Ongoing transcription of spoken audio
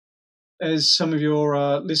as some of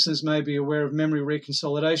your listeners may be aware of memory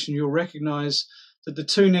reconsolidation, you'll recognise that the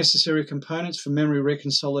two necessary components for memory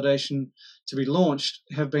reconsolidation to be launched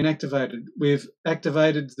have been activated. We've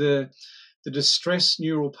activated the distress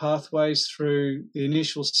neural pathways through the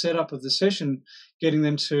initial setup of the session, getting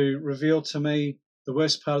them to reveal to me the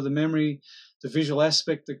worst part of the memory, the visual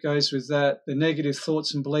aspect that goes with that, the negative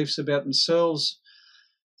thoughts and beliefs about themselves,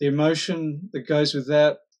 the emotion that goes with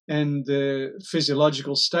that, and the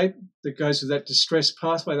physiological state that goes with that distress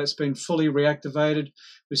pathway. That's been fully reactivated.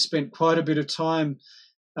 We've spent quite a bit of time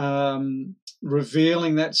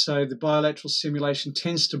revealing that, so the bilateral stimulation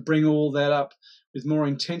tends to bring all that up with more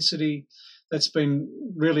intensity. That's been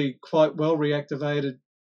really quite well reactivated.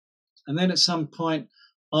 And then at some point,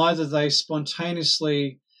 either they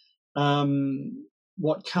spontaneously,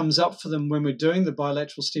 what comes up for them when we're doing the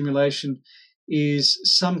bilateral stimulation is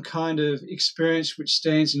some kind of experience which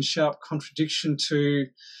stands in sharp contradiction to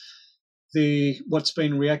what's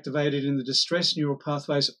been reactivated in the distress neural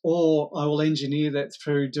pathways, or I will engineer that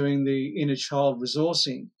through doing the inner child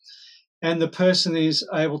resourcing. And the person is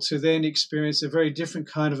able to then experience a very different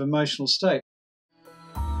kind of emotional state.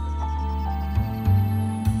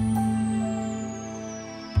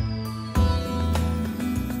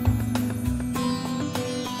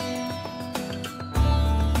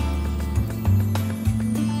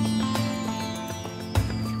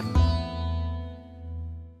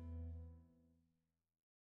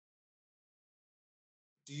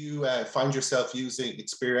 Do you find yourself using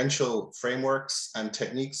experiential frameworks and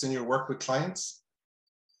techniques in your work with clients?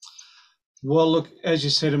 Well, look, as you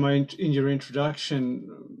said in your introduction,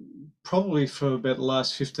 probably for about the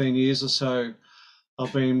last 15 years or so,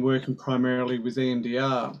 I've been working primarily with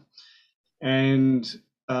EMDR. And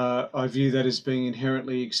I view that as being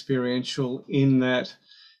inherently experiential in that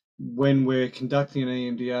when we're conducting an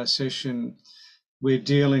EMDR session, we're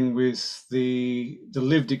dealing with the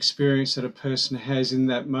lived experience that a person has in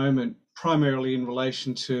that moment, primarily in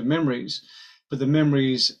relation to memories. But the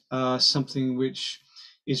memories are something which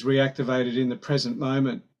is reactivated in the present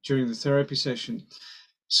moment during the therapy session.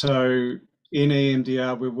 So in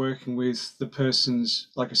EMDR, we're working with the person's,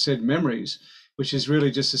 like I said, memories, which is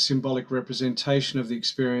really just a symbolic representation of the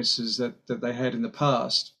experiences that they had in the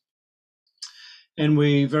past. And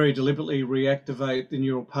we very deliberately reactivate the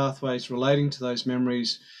neural pathways relating to those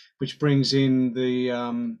memories, which brings in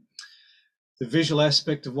the visual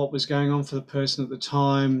aspect of what was going on for the person at the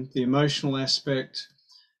time, the emotional aspect,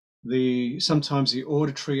 sometimes the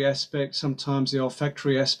auditory aspect, sometimes the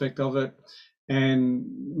olfactory aspect of it, and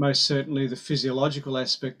most certainly the physiological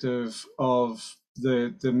aspect of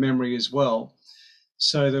the memory as well.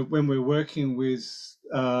 So that when we're working with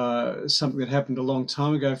something that happened a long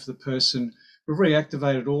time ago for the person, we've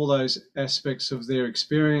reactivated all those aspects of their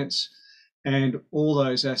experience, and all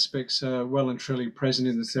those aspects are well and truly present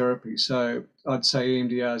in the therapy. So I'd say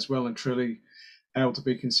EMDR is well and truly able to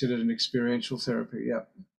be considered an experiential therapy, yeah.